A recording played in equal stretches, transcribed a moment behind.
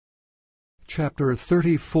chapter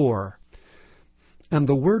 34. And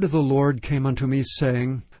the word of the Lord came unto me,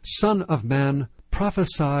 saying, Son of man,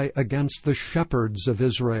 prophesy against the shepherds of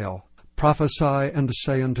Israel. Prophesy, and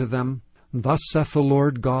say unto them, Thus saith the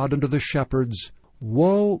Lord God unto the shepherds,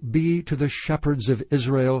 Woe be to the shepherds of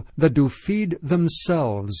Israel that do feed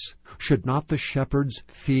themselves. Should not the shepherds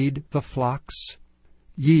feed the flocks?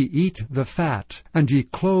 Ye eat the fat, and ye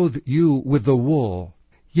clothe you with the wool.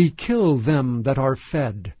 Ye kill them that are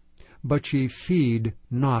fed, but ye feed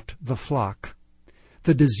not the flock.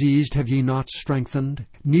 The diseased have ye not strengthened,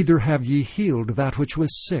 neither have ye healed that which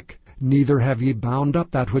was sick, neither have ye bound up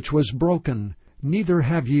that which was broken, neither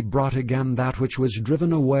have ye brought again that which was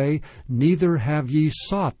driven away, neither have ye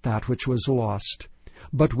sought that which was lost.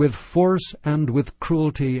 But with force and with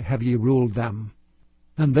cruelty have ye ruled them.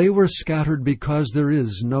 And they were scattered because there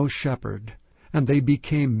is no shepherd, and they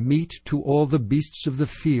became meat to all the beasts of the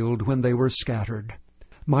field when they were scattered.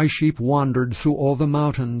 My sheep wandered through all the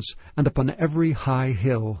mountains, and upon every high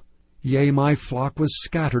hill. Yea, my flock was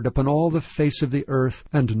scattered upon all the face of the earth,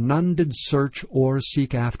 and none did search or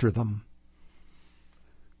seek after them.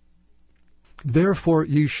 Therefore,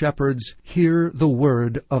 ye shepherds, hear the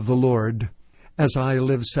word of the Lord. As I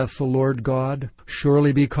live, saith the Lord God,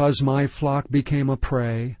 surely because my flock became a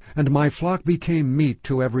prey, and my flock became meat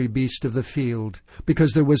to every beast of the field,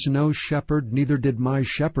 because there was no shepherd, neither did my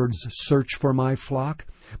shepherds search for my flock,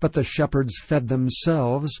 but the shepherds fed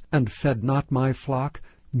themselves, and fed not my flock.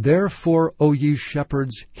 Therefore, O ye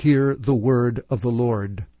shepherds, hear the word of the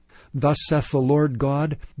Lord. Thus saith the Lord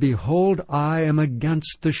God, Behold, I am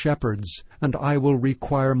against the shepherds, and I will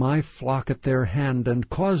require my flock at their hand, and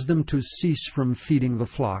cause them to cease from feeding the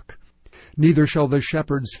flock. Neither shall the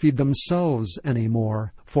shepherds feed themselves any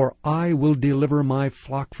more, for I will deliver my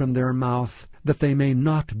flock from their mouth, that they may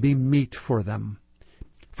not be meat for them.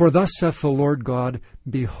 For thus saith the Lord God,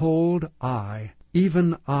 Behold, I,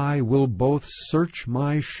 even I, will both search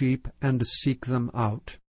my sheep and seek them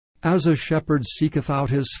out. As a shepherd seeketh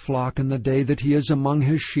out his flock in the day that he is among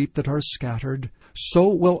his sheep that are scattered, so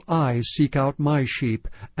will I seek out my sheep,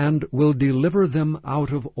 and will deliver them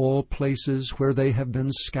out of all places where they have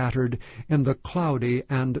been scattered in the cloudy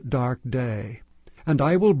and dark day. And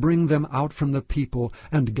I will bring them out from the people,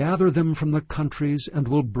 and gather them from the countries, and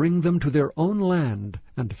will bring them to their own land,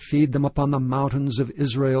 and feed them upon the mountains of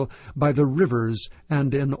Israel, by the rivers,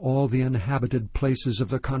 and in all the inhabited places of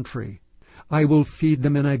the country. I will feed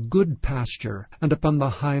them in a good pasture, and upon the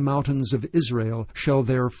high mountains of Israel shall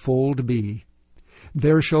their fold be.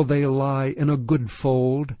 There shall they lie in a good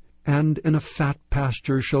fold, and in a fat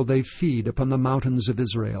pasture shall they feed upon the mountains of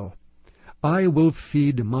Israel. I will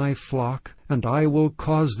feed my flock, and I will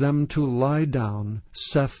cause them to lie down,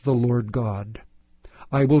 saith the Lord God.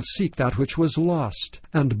 I will seek that which was lost,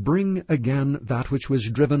 and bring again that which was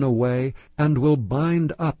driven away, and will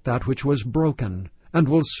bind up that which was broken, and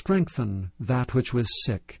will strengthen that which was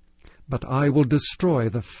sick. But I will destroy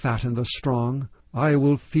the fat and the strong. I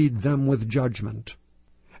will feed them with judgment.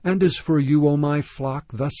 And as for you, O my flock,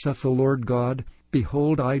 thus saith the Lord God,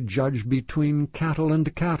 Behold, I judge between cattle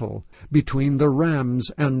and cattle, between the rams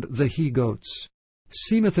and the he-goats.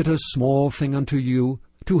 Seemeth it a small thing unto you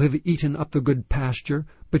to have eaten up the good pasture,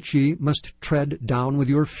 but ye must tread down with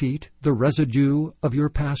your feet the residue of your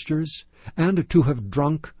pastures, and to have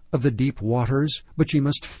drunk of the deep waters, but ye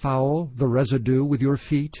must foul the residue with your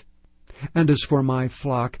feet? And as for my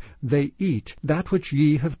flock, they eat that which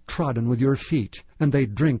ye have trodden with your feet, and they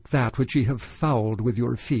drink that which ye have fouled with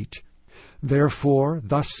your feet. Therefore,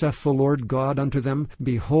 thus saith the Lord God unto them,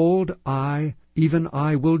 Behold, I, even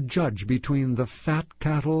I, will judge between the fat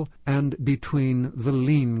cattle and between the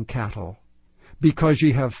lean cattle. Because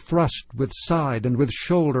ye have thrust with side and with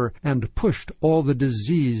shoulder, and pushed all the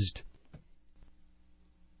diseased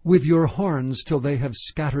with your horns till they have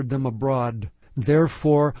scattered them abroad.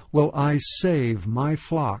 Therefore will I save my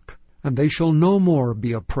flock, and they shall no more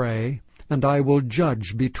be a prey, and I will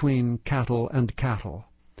judge between cattle and cattle.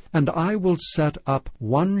 And I will set up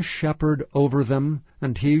one shepherd over them,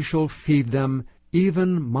 and he shall feed them,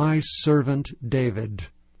 even my servant David.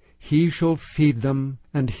 He shall feed them,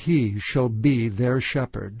 and he shall be their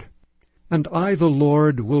shepherd. And I, the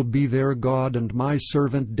Lord, will be their God, and my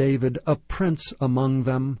servant David a prince among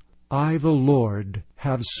them. I, the Lord,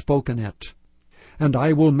 have spoken it. And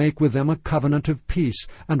I will make with them a covenant of peace,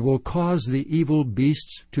 and will cause the evil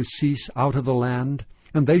beasts to cease out of the land,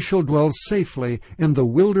 and they shall dwell safely in the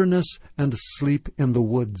wilderness, and sleep in the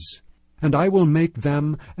woods. And I will make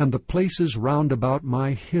them and the places round about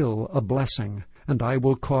my hill a blessing, and I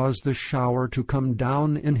will cause the shower to come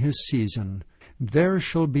down in his season. There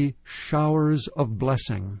shall be showers of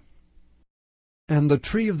blessing. And the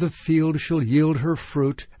tree of the field shall yield her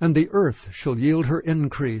fruit, and the earth shall yield her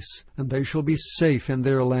increase, and they shall be safe in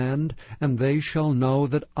their land, and they shall know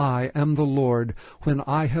that I am the Lord, when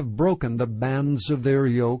I have broken the bands of their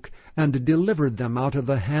yoke, and delivered them out of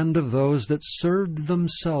the hand of those that served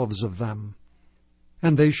themselves of them.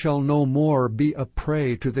 And they shall no more be a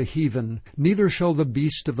prey to the heathen, neither shall the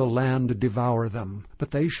beast of the land devour them,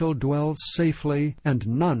 but they shall dwell safely, and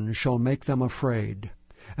none shall make them afraid.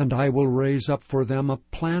 And I will raise up for them a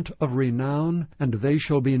plant of renown, and they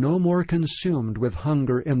shall be no more consumed with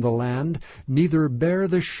hunger in the land, neither bear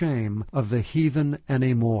the shame of the heathen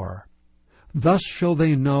any more. Thus shall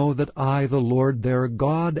they know that I, the Lord their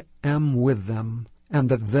God, am with them, and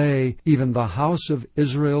that they, even the house of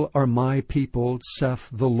Israel, are my people, saith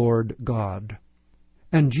the Lord God.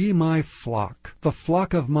 And ye my flock, the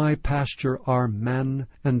flock of my pasture, are men,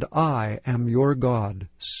 and I am your God,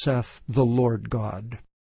 saith the Lord God.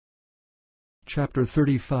 Chapter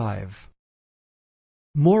 35.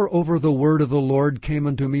 Moreover the word of the Lord came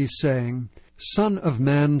unto me, saying, Son of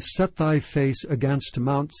man, set thy face against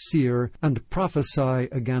Mount Seir, and prophesy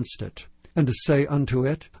against it. And say unto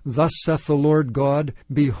it, Thus saith the Lord God,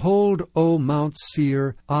 Behold, O Mount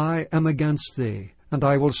Seir, I am against thee, and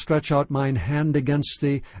I will stretch out mine hand against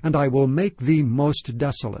thee, and I will make thee most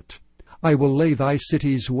desolate. I will lay thy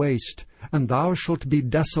cities waste, and thou shalt be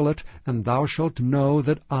desolate, and thou shalt know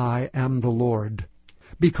that I am the Lord.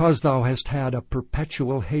 Because thou hast had a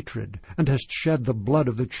perpetual hatred, and hast shed the blood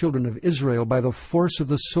of the children of Israel by the force of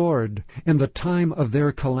the sword, in the time of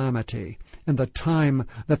their calamity, in the time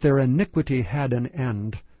that their iniquity had an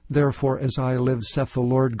end. Therefore, as I live, saith the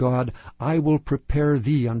Lord God, I will prepare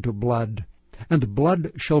thee unto blood, and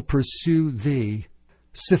blood shall pursue thee.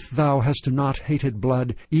 Sith thou hast not hated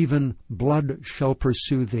blood, even blood shall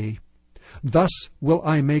pursue thee. Thus will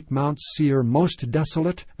I make Mount Seir most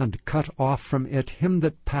desolate, and cut off from it him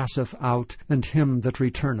that passeth out, and him that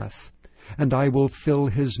returneth. And I will fill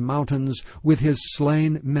his mountains with his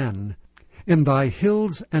slain men. In thy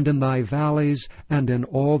hills and in thy valleys, and in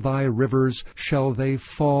all thy rivers shall they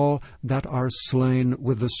fall that are slain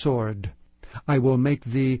with the sword. I will make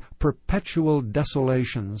thee perpetual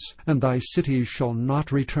desolations, and thy cities shall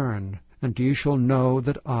not return, and ye shall know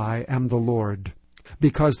that I am the Lord.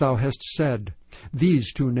 Because thou hast said,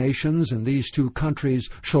 These two nations and these two countries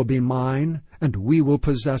shall be mine, and we will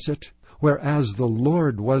possess it, whereas the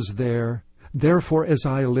Lord was there. Therefore, as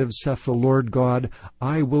I live, saith the Lord God,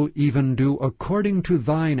 I will even do according to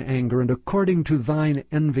thine anger, and according to thine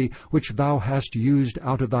envy, which thou hast used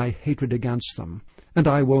out of thy hatred against them. And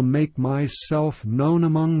I will make myself known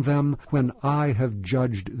among them when I have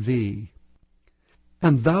judged thee.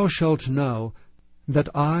 And thou shalt know that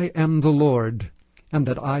I am the Lord, and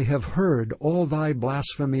that I have heard all thy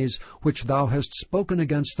blasphemies which thou hast spoken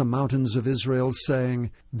against the mountains of Israel,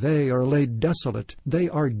 saying, They are laid desolate, they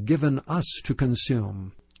are given us to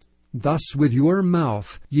consume. Thus with your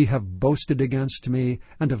mouth ye have boasted against me,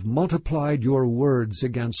 and have multiplied your words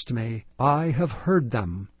against me. I have heard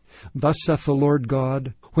them. Thus saith the Lord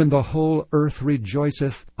God, When the whole earth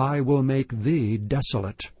rejoiceth, I will make thee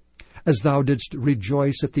desolate. As thou didst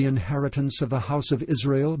rejoice at the inheritance of the house of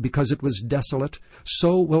Israel, because it was desolate,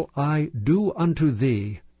 so will I do unto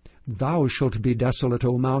thee. Thou shalt be desolate,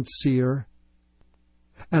 O Mount Seir,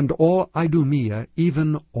 and all Idumea,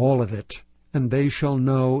 even all of it, and they shall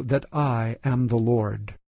know that I am the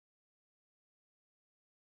Lord.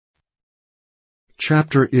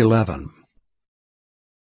 Chapter 11.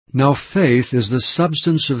 Now faith is the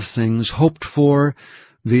substance of things hoped for,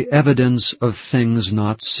 the evidence of things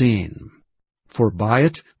not seen. For by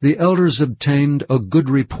it the elders obtained a good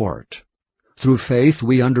report. Through faith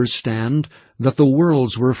we understand that the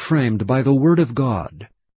worlds were framed by the word of God,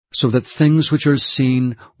 so that things which are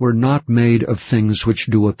seen were not made of things which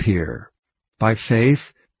do appear. By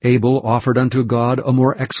faith Abel offered unto God a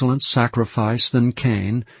more excellent sacrifice than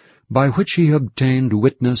Cain, by which he obtained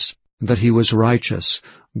witness that he was righteous,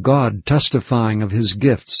 God testifying of his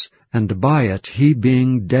gifts, and by it he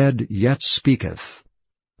being dead yet speaketh.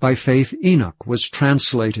 By faith Enoch was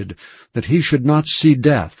translated, that he should not see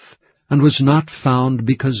death, and was not found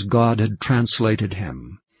because God had translated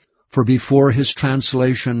him. For before his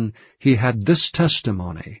translation he had this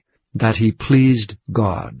testimony, that he pleased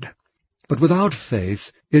God. But without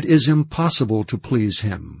faith it is impossible to please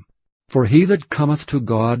him. For he that cometh to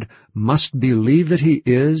God must believe that he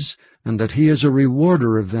is, and that he is a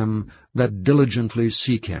rewarder of them that diligently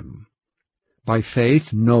seek him. By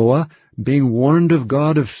faith Noah, being warned of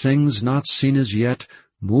God of things not seen as yet,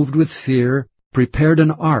 moved with fear, prepared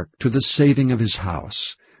an ark to the saving of his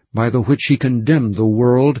house, by the which he condemned the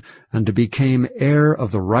world, and became heir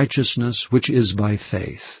of the righteousness which is by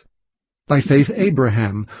faith. By faith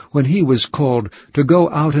Abraham, when he was called to go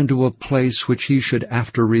out into a place which he should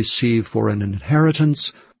after receive for an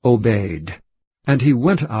inheritance, obeyed. And he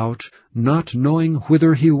went out, not knowing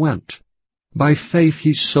whither he went. By faith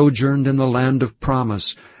he sojourned in the land of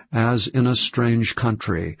promise, as in a strange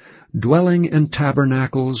country, dwelling in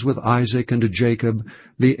tabernacles with Isaac and Jacob,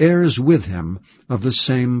 the heirs with him of the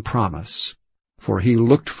same promise. For he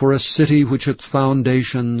looked for a city which hath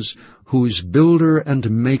foundations, whose builder and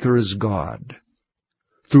maker is God.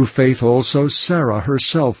 Through faith also Sarah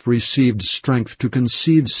herself received strength to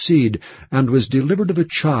conceive seed, and was delivered of a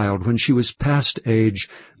child when she was past age,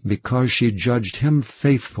 because she judged him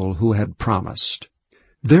faithful who had promised.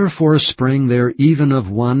 Therefore sprang there even of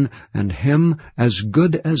one, and him as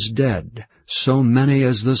good as dead, so many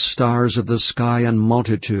as the stars of the sky in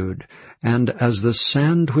multitude, and as the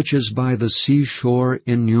sand which is by the seashore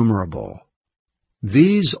innumerable.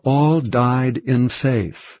 These all died in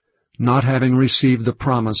faith, not having received the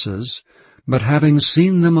promises, but having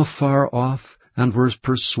seen them afar off, and were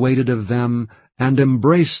persuaded of them, and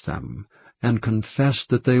embraced them, and confessed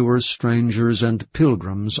that they were strangers and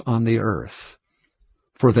pilgrims on the earth.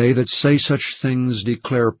 For they that say such things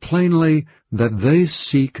declare plainly that they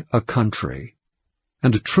seek a country.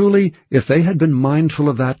 And truly, if they had been mindful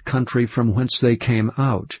of that country from whence they came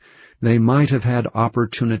out, they might have had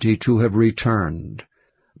opportunity to have returned.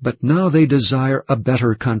 But now they desire a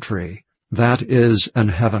better country, that is, an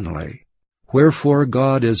heavenly. Wherefore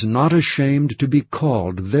God is not ashamed to be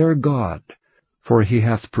called their God, for he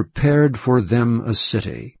hath prepared for them a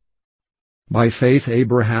city. By faith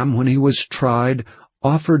Abraham, when he was tried,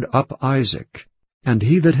 offered up Isaac, and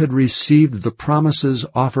he that had received the promises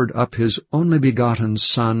offered up his only begotten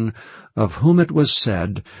son, of whom it was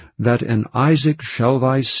said, that in Isaac shall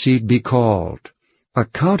thy seed be called,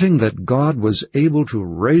 accounting that God was able to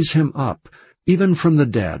raise him up, even from the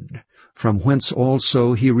dead, from whence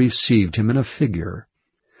also he received him in a figure.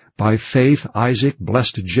 By faith Isaac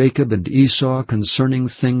blessed Jacob and Esau concerning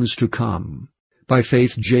things to come. By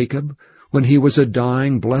faith Jacob, when he was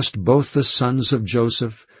a-dying, blessed both the sons of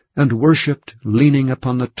Joseph, and worshipped, leaning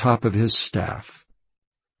upon the top of his staff.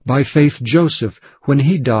 By faith Joseph, when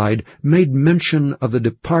he died, made mention of the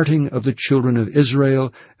departing of the children of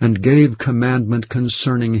Israel, and gave commandment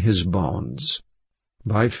concerning his bones.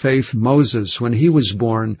 By faith Moses, when he was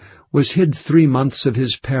born, was hid 3 months of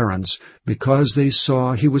his parents, because they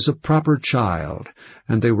saw he was a proper child,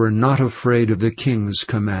 and they were not afraid of the king's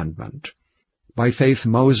commandment. By faith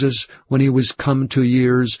Moses, when he was come to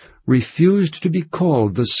years, refused to be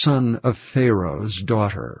called the son of Pharaoh's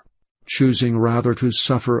daughter, choosing rather to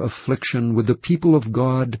suffer affliction with the people of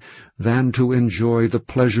God than to enjoy the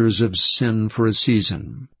pleasures of sin for a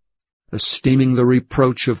season, esteeming the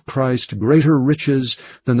reproach of Christ greater riches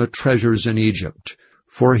than the treasures in Egypt,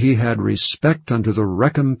 for he had respect unto the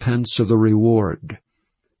recompense of the reward.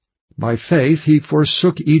 By faith he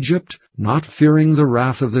forsook Egypt, not fearing the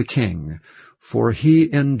wrath of the king, for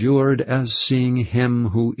he endured as seeing him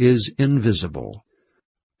who is invisible.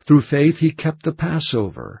 Through faith he kept the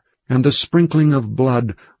Passover, and the sprinkling of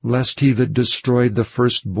blood, lest he that destroyed the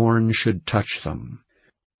firstborn should touch them.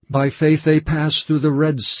 By faith they passed through the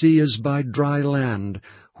Red Sea as by dry land,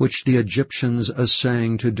 which the Egyptians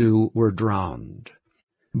assaying to do were drowned.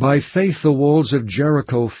 By faith the walls of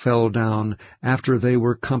Jericho fell down, after they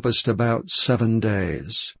were compassed about 7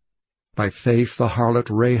 days. By faith the harlot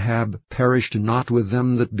Rahab perished not with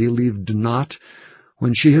them that believed not,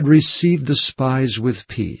 when she had received the spies with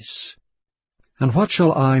peace. And what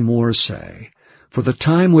shall I more say? For the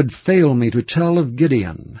time would fail me to tell of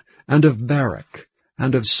Gideon, and of Barak,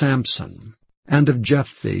 and of Samson, and of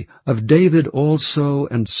Jephthah, of David also,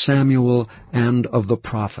 and Samuel, and of the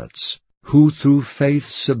prophets, who through faith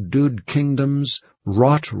subdued kingdoms,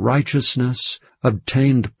 wrought righteousness,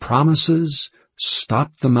 obtained promises,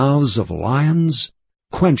 stopped the mouths of lions,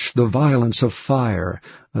 quenched the violence of fire,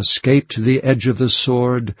 escaped the edge of the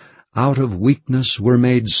sword, out of weakness were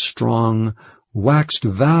made strong, waxed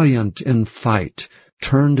valiant in fight,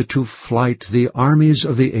 turned to flight the armies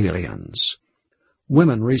of the aliens.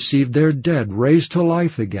 Women received their dead raised to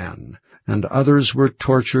life again, and others were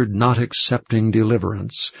tortured not accepting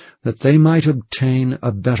deliverance, that they might obtain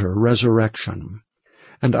a better resurrection.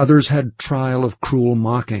 And others had trial of cruel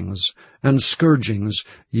mockings, and scourgings,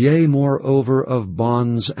 yea, moreover, of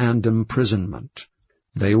bonds and imprisonment.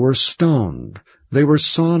 They were stoned, they were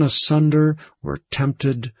sawn asunder, were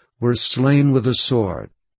tempted, were slain with the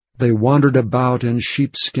sword. They wandered about in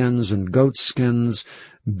sheepskins and goatskins,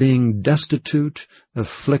 being destitute,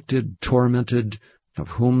 afflicted, tormented, of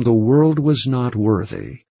whom the world was not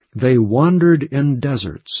worthy. They wandered in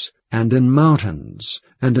deserts, and in mountains,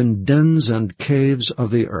 and in dens and caves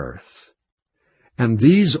of the earth. And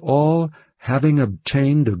these all, having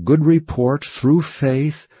obtained a good report through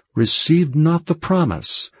faith, received not the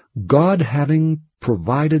promise, God having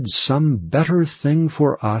provided some better thing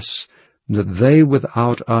for us, that they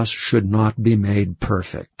without us should not be made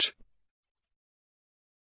perfect.